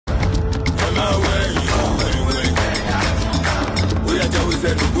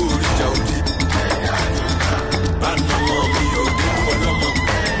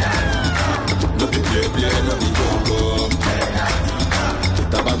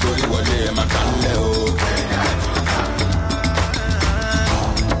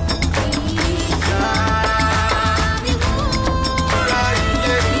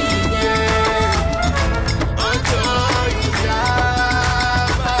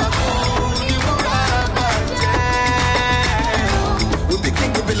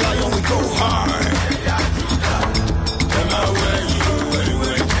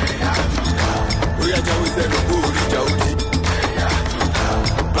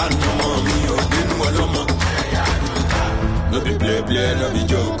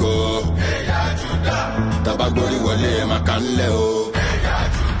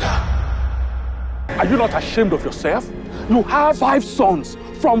Are you not ashamed of yourself? You have 5 sons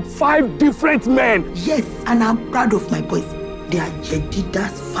from 5 different men. Yes, and I'm proud of my boys. They are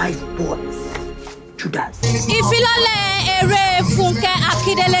Jedida's 5 boys. Judas. Ìfilọ́lẹ̀ eré Fúnkẹ́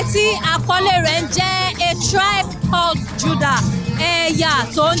Akíndélé tí àkọlé rẹ̀ ń jẹ́ A Tribe Called Judah. Ẹ̀yà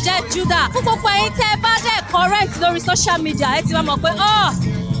tó ń jẹ́ Judah. Fún gbogbo ẹ̀yin tẹ́ bá dẹ̀ correct lórí social media, ẹ ti máa mọ̀ pé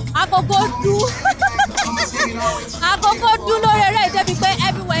agogo dún. Agogo dún lórí eré ìdẹ́bi pé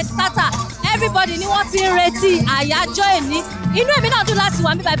everywhere scatter. Everybody ni wọ́n ti ń retí àyájọ́ èní. Inú èmi náà dùn láti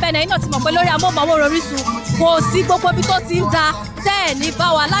wà níbẹ̀ bẹ́ẹ̀ náà, iná ti mọ̀ pé lórí amóhùnmáwòrán Orísun kò sí gbogbo ibi tó ti ń da tẹ́ẹ̀ ní bá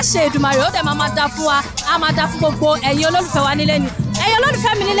wa láṣẹ Èdùmàrè ó dẹ̀ máa da fún wa, á máa da fún gbogbo ẹ̀yin olólùfẹ́ wa nílé ni. Ẹ̀yin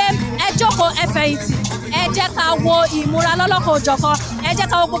olólùfẹ́ mi nílé, ẹ jókòó ẹ fẹ̀yìntì, ẹ jẹ́ ká wo ìmúra lọ́lọ́kan òjọ̀kan, ẹ jẹ́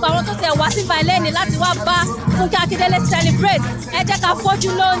ká wo gbogbo àwọn tó tẹ̀ wá sí ìbàlẹ̀ ní láti wá bá Fúnkẹ́ Akíndélé celebrate, ẹ jẹ́ ká fojú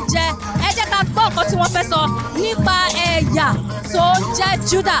lóúnjẹ, ẹ jẹ́ ká gbọ́ nǹkan tí wọ́n fẹ́ sọ nípa ẹ̀yà tó ń jẹ́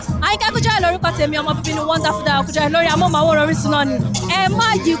Judah. Àyìnkẹ́ Kújọ́rẹ̀ lórúkọ tèmi, ọmọ bíbí ni Wonderful Dayo Kújọ́rẹ̀ lórí amóhùnmáwòrán Orísun náà ni. Ẹ má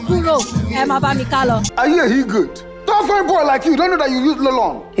yí kúrò, ẹ má bá mi ká lọ. Are you a he-good? Tough boy like you, don't know that you use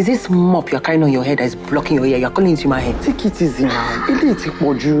Lolon. Is this mop you're carrying on your head that is blocking your ear? You're calling into my head. Take it easy now. Okay,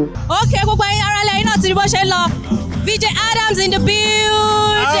 gbogbo ẹ̀yin ará ilé yín náà ti rí bó ṣe ń lọ. VJ Adams in the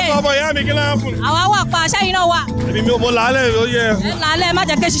building. Ọmọ ìyá mi kí ló ń fún. Àwa wà pa aṣáyìn náà wà. Èmi mi ò mọ làálẹ̀ ló yẹ. Làálẹ̀ má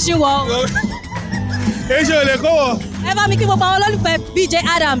jẹ́ kí ṣíṣí wọ. Èṣe ò lè kó wọ. Ẹ bá mi kí gbogbo àwọn olólùfẹ́ VJ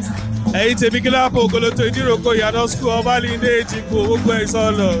Adams. Ẹ̀yin tèmi kí lápò ògoloto ìdíròkọ ìyànà school Ọbalinde Èjìgbò gbogbo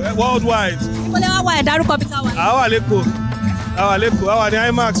ìsọlọ worldwide. Ìpínlẹ̀ wa wà ẹ̀dárúkọ bí táwa. Àwa lẹ́kọ̀ọ́ àwa ní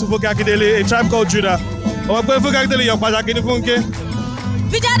IMAX Fúnkẹ́ Akíndélé A Tribe Called Judah. Ọmọ pé Fúnkẹ́ Akíndélé yàn pàtàkì ní Fúnkẹ́.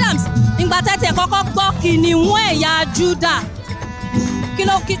 VJ Adams, ìgbà tẹ́tẹ̀ kọ́kọ́ gbọ́ kìnìún ẹ̀yà Judah.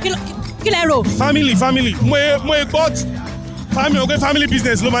 Kí lẹ rò? Family. Mo gbọ́ family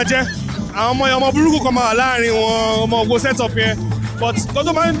business ló máa jẹ́. Àwọn ọmọ burúkú kan máa wà láàrin wọn, ọmọ ògbó set up yẹn. But tó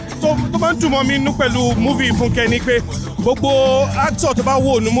máa ń dùn mọ́ mi nínú pẹ̀lú movie Fúnkẹ́ ni pé gbogbo actor tó bá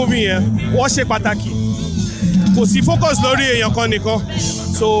wò ní movie yẹn wọ́n ṣe pàtàkì. Kò sí focus lórí èèyàn kan nìkan.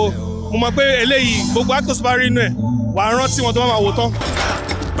 So mo mọ̀ pé eléyìí gbogbo actors bá rí inú ẹ̀ wà á rántí wọn tó máa wò tán.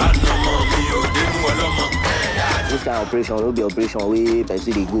 This kind of operation will be operation where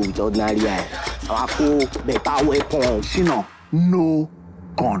person dey go with ordinary eye. Our better weapon. Shino, no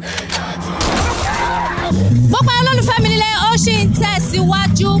gun. Gbogbo olólùfẹ́ mi nílé ó ṣì ń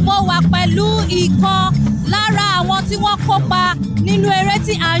tẹ̀síwájú, mo wà pẹ̀lú ìkan lára àwọn tí wọ́n kópa nínú eré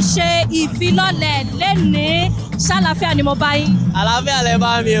tí à ń ṣe ìfilọ́lẹ̀ lénìí. Ṣàlàáfíà ni mo bá yín. Àlàáfíà lẹ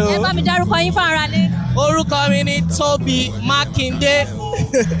bá mi o. Ẹ bá mi dárúkọ yín fún aráalé. Orúkọ mi ni Tóbi Mákindé.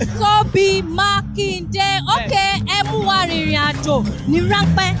 Tóbi Mákindé, okay, ẹ mú wa rìnrìn àjò ní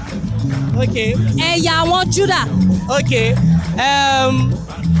ráńpẹ́. Okay. Ẹ̀yà àwọn Judah. Okay.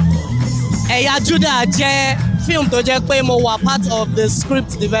 Ẹ̀yà Judah jẹ́ fíìmù tó jẹ́ pé mo wà part of the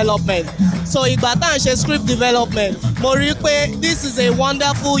script development. So ìgbà tá à ń ṣe script development, mo rí pé this is a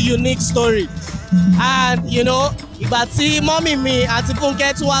wonderful, unique story. And ìgbà tí mọ́mì mi àti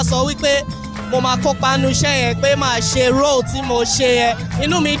Fúnkẹ́ tí wá sọ wípé mo máa kópa nínú iṣẹ́ yẹn pé máa ṣe role tí mo ṣe yẹn,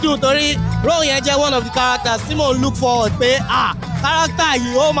 inú mi dùn torí role yẹn jẹ́ one of the characters tí mo look forward pé character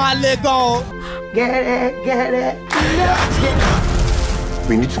yìí ó máa le gan o. Get it.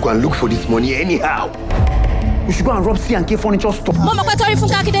 We need to go and look for this money anyhow. We should go and rob C&K furniture store. Mo mọ̀ pé torí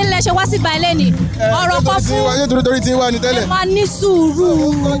Fúnkẹ́ Akíndélé lẹ ṣe wá sí ìbàlẹ̀ ni. Ọ̀rọ̀ kan fún. Torí tí wà ní tẹ́lẹ̀. Ẹ máa ní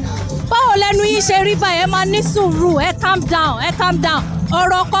sùúrù. Báwo lẹnu yín ṣe rí báyìí? Ẹ máa ní sùúrù. Ẹ calm down.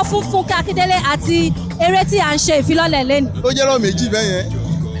 Ọ̀rọ̀ kan fún Fúnkẹ́ Akíndélé àti eré tí à ń ṣe ìfilọ́lẹ̀ lẹ́nu. Ó jẹ́ ọ̀rọ̀ méjì bẹ́ẹ̀ yẹn.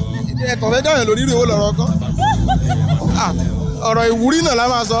 Ẹ̀kọ́ fẹ́ dáhùn lórí ìrìwò lọ́rọ̀ kan. Ọ̀rọ̀ ìwúrí náà la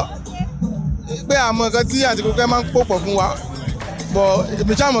máa sọ. Pé àmọ́ nǹkan tí àti Fúnkẹ́ máa ń pò pọ̀ fún wa. Bọ̀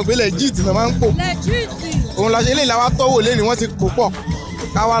èmi ṣáà mọ̀ pé lẹ́jìtì náà máa ń pò. Lẹ́jìtì. Òun la ṣe eléyìí la wá tọ́wò lẹ́nu wọ́n ti pò pọ̀.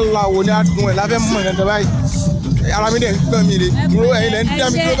 Káwá la wo ní adùn ẹ̀ láfẹ́ mọ̀ nǹkan báyìí. Ara mi dẹ̀ ń gbọ́n mi rè. Dúró ẹ̀yin lẹ́ ń dá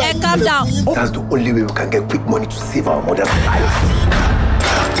mi dúró báyìí. Ẹ calm down. That's the only way we can get quick money to save our mother's life.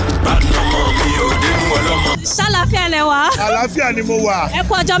 Ṣàlàáfíà lẹ wà. Àlàáfíà ni mo wà. Ẹ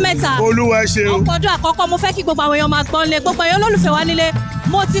kú ọjọ́ mẹ́ta. Olúwa ẹ ṣé o. Ọ̀pọ̀ ọdún àkọ́kọ́ mo fẹ́ kí gbogbo àwọn èèyàn máa gbọ́n lé gbogbo èèyàn olólùfẹ́ wa nílé.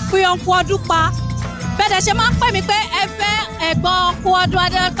 Mo ti pín ọ̀pọ̀ ọdún pa. Bẹ́ẹ̀ ṣe máa ń pè mí pé ẹ fẹ́ ẹ̀gbọ́n ọ̀pọ̀ ọdún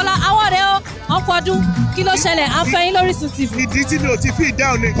Adékọ́lá. Àwọn ọ̀rẹ́ ọ̀pọ̀ ọdún kí ló ṣẹlẹ̀? A fẹ́ yín lórí Orisun TV. Ìdí tí mi ò ti fi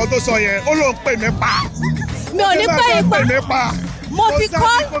ìdáhùn ní nǹkan tó sọ yẹn, ó ló ń pè mí pa. Mi ò ní pè yín pa. Mo ti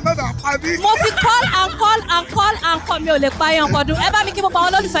call mi ò lè pa yín ọ̀pọ̀ ọdún. Ẹ bá mi kí gbogbo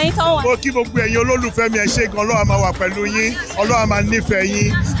àwọn olólùfẹ́ yín tán wà. Mo kí gbogbo ẹ̀yin olólùfẹ́ mi ẹ ṣé gan, Ọlọ́run máa wà pẹ̀lú yín, Ọlọ́run máa nífẹ̀ẹ́ yín.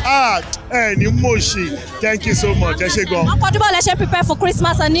 Ẹ ní mòṣì, thank you so much, ẹ ṣé gan. Ọ̀pọ̀ ọdún báwo lẹ ṣe prepare for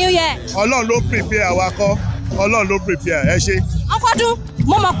Christmas and New Year? Ọlọ́run ló prepare àwa kọ́, Ọlọ́run ló prepare, ẹ ṣé. Ọ̀pọ̀ ọdún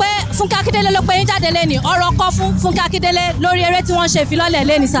mo mọ̀ pé Fúnkẹ́ Akíndélé ló pe yín jáde lẹ́ni ọ̀rọ̀ kan fún Fúnkẹ́ Akíndélé lórí eré tí wọ́n ṣe ìfilọ́lẹ̀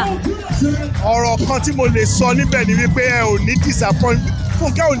lẹ́ni sà. Ọ̀rọ̀ kan tí mo lè sọ níbẹ̀ ni wípé ẹ ò ní disappoint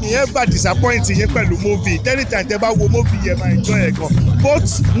Fúnkẹ́ ò ní ever disappoint yín pẹ̀lú movie anytime tẹ́ bá wo movie yẹn máa enjoy ẹ̀ gan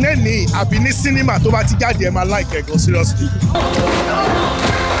both nẹ́ẹ̀ni àbí ní cinema tó bá ti jáde ẹ̀ máa like ẹ̀ gan seriously.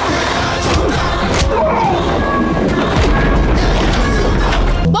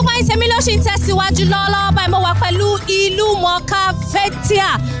 Gbogbo ayé tèmi ló ṣì ń tẹ̀síwájú lọ́wọ́lọ́wọ́ báyìí mo wà pẹ̀lú ìlú mọ̀ọ́ká Fathia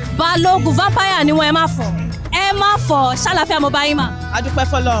Balógun vampire ni wọ́n ẹ má fọ̀ ṣàlàfíà mo bá yín mà. A dúpẹ́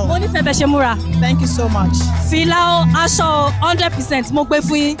f'Ọlọ́run. Mo nífẹ̀ẹ́ bẹ ṣe múra. Thank you so much. Fìlà o aṣọ 100% mo gbé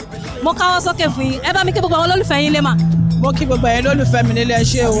fún yín mo káwọ́ sókè fún yín ẹ bá mi kí gbogbo àwọn olólùfẹ́ yín lé mà. Mo kí gbogbo ẹ̀yin olólùfẹ́ mi nílé ẹ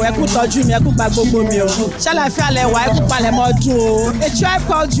ṣé o ẹ kú tọ́jú mi ẹ kú gba gbogbo mi o ṣàlàáfíà lẹ wà ẹ kú palẹ̀mọ́ ọdún o. A Tribe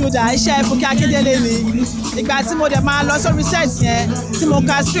Called Judah iṣẹ́ Fúnkẹ́ Akíndélé ni ìgbà tí mo dẹ̀ máa lọ sórí set yẹn tí mo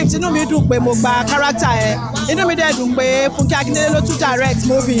ka script inú mi dùn pé mo gba character yẹn inú mi dẹ̀ dùn pé Fúnkẹ́ Akíndélé ló tún direct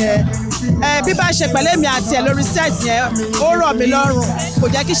movie yẹn bí bá ṣe pẹ̀lẹ́ mi àti ẹ̀ lórí set yẹn ó rọ̀ mí lọ́rùn kò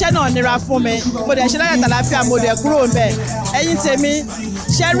jẹ́ kí iṣẹ́ náà nira fún mi mo dẹ̀ ṣe láyọ̀ tàlàáfíà mo dẹ̀ kúrò ńbẹ̀ ẹ̀yin tèmi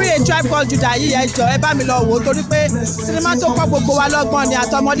ṣe rí A Tribe Called Judah yìí ẹ jọ̀ọ́ ẹ bá mi lọ wò ó torí pé sinimá tó kọ́ gbogbo wa lọ́gbọ́n ni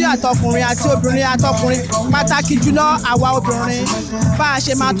àtọmọdé àtọkùnrin àti obìnrin àtọkùnrin pàtàkì jùlọ àwa obìnrin bá a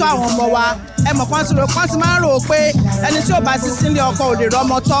ṣe máa tọ́ àwọn ọmọ wa ẹ mọ̀ kán ti máa ń rò ó pé ẹni tí ò bá sí sílé ọkọ ò lè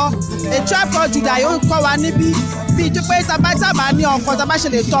rọ́mọ tọ́ A Tribe Called Judah yóò kọ́ wa níbí bíi tó pé tábà ní ọkọ tábà ṣe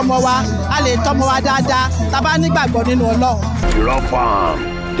lè tọ́mọ wa a lè tọ́mọ wa dáadáa tábà nígbàgbọ́ nínú Ọlọ́run. You run farm,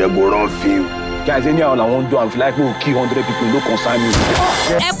 they go run field. Guys, anyhow, I won't do. I'm like, we'll kill 100 people. No concern me.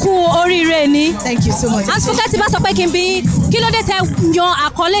 Ẹ kú oríire ni. Thank you so much. Fúnkẹ́ ti bá sọ pé kí n bí kí ló dé tẹ yan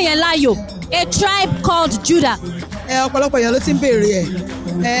àkọlé yẹn láàyò A Tribe Called Judah. Ọ̀pọ̀lọpọ̀ èèyàn ló ti ń béèrè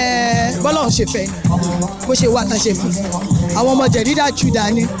ẹ̀ bọ́lá òun ṣe fẹ́ ni bó ṣe wà tá ṣe fún àwọn ọmọ jẹ̀dídà Judah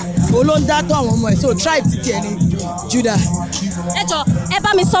ni òun ló ń dátọ́ àwọn ọmọ ẹ̀ so tribe títí ẹ̀ ní Judah. Ẹ jọ̀ọ́ ẹ bá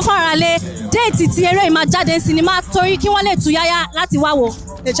mi sọ fún ara lé déètì tí eré yìí máa jáde ní sinimá torí kí wọ́n lè tú yáyá láti wá wo.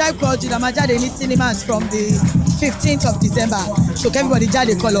 A Tribe Called Judah máa jáde ní cinemas from the 15th of December so everybody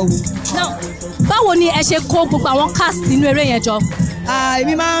jáde kó lọ wò. Now báwo ni ẹ ṣe kó gbogbo àwọn cast inú eré yẹn jọ.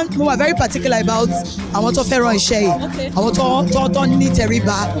 Èmi mo wà very particular about àwọn tó fẹ́ràn iṣẹ́ yìí àwọn tó ní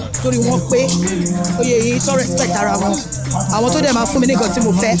tẹríba torí wọ́n pé oyè yìí tó respect ara wọn àwọn tó dẹ̀ máa fún mi ní nǹkan tí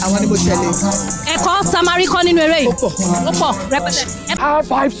mo fẹ́ àwọn ni mo tẹ̀lé. Ẹ̀kọ́ tamari kọ́ nínú eré yìí. Ó pọ̀ rẹpẹtẹ. I have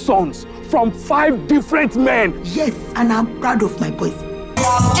 5 sons from 5 different men. Yes, and I'm proud of my boys.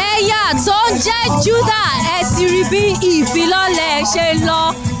 Ẹ̀yà tó ń jẹ́ Judah ẹ ti rí bí ìfilọ́lẹ̀ ṣe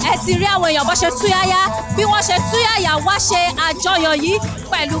lọ ẹ ti rí àwọn èèyàn bó ṣe túyáyá bí wọ́n ṣe túyáyá wá ṣe àjọyọ̀ yìí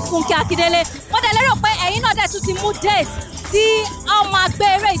pẹ̀lú Fúnkẹ́ Akíndélé wọ́n dẹ̀ lérò pé ẹ̀yin náà dẹ̀ tún ti mú date tí a máa gbé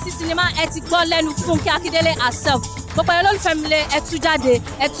eré yìí sí sinimá ẹ ti gbọ́ lẹ́nu Fúnkẹ́ Akíndélé herself gbogbo ẹ lólùfẹ́ mi lé ẹ tú jáde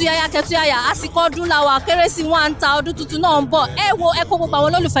ẹ túyáyá kẹtúyáyá àsìkò ọdún làwà kérésì wọn à ń ta ọdún tuntun náà ń bọ̀ ẹ wo ẹ kó gbogbo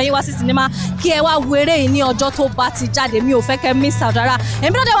àwọn olólùfẹ́ yín wá sí sinimá kí ẹ wá wo eré yìí ní ọjọ́ tó bá ti jáde mi ò fẹ́ kẹ́ miss out rárá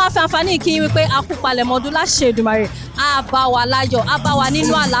èmi náà dẹ̀ wá fẹ́ àǹfààní kí n wípé a kú palẹ̀mọ́ ọdún láṣẹ Èdùmàrè á bá wa láyọ̀ á bá wa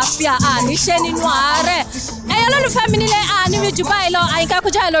nínú àlàáfíà á níṣẹ́ nínú àárẹ̀ ẹ̀yin olólùfẹ́ mi nílé àníri jù báyìí lọ Àyìnkẹ́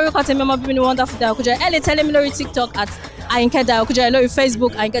Kújẹ́rẹ́ lórúkọ tèmi ọmọ bíbí ni Wonderful Dayo Kújẹ́rẹ́ ẹ lè tẹ̀lé mi lórí TikTok at Àyìnkẹ́ Dayo Kújẹ́rẹ́ lórí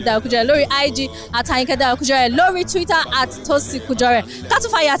Facebook Àyìnkẹ́ Dayo Kújẹ́rẹ́ lórí IG at Àyìnkẹ́ Dayo Kújẹ́rẹ́ lórí Twitter at Tosi Kújẹ́rẹ́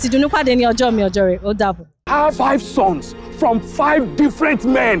kátúfàyà àti ìdùnnú pàdé ní ọjọ́ mi ọjọ́ rẹ̀ ó dàbọ̀. I have 5 sons from 5 different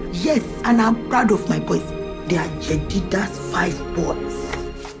men. Yes, and I'm proud of my boys. They are Jedida's 5 boys.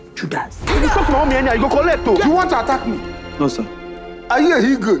 Judah's. If you talk to mommy anyhow, you go collect to. You want to attack me? No, sir. Are you a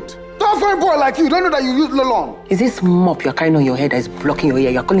he-good? Tough boy like you, don't know that you use lolon. Is this mop you're carrying on your head that is blocking your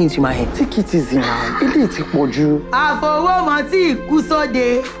ear? You're calling into my head. Take it easy now. It's you. Àfọwọ́mọ tí kú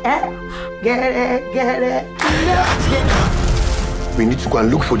sóde. Gẹ́rẹ́. We need to go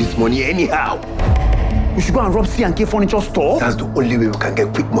and look for this money anyhow. We should go and rob C&K furniture store. That's the only way we can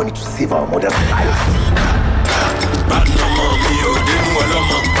get quick money to save our mother's life.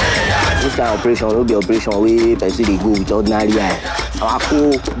 This kind of operation will be operation where person they go with ordinary eye. Our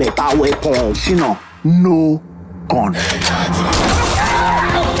cool better weapon. Shino, no gun.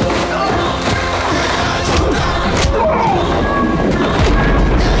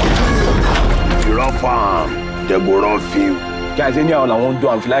 Confirm. They go run film. Guys, anyhow, I won't do.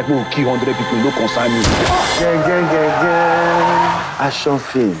 I'm like, we'll kill 100 people. No concern me. Action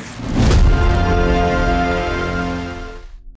film.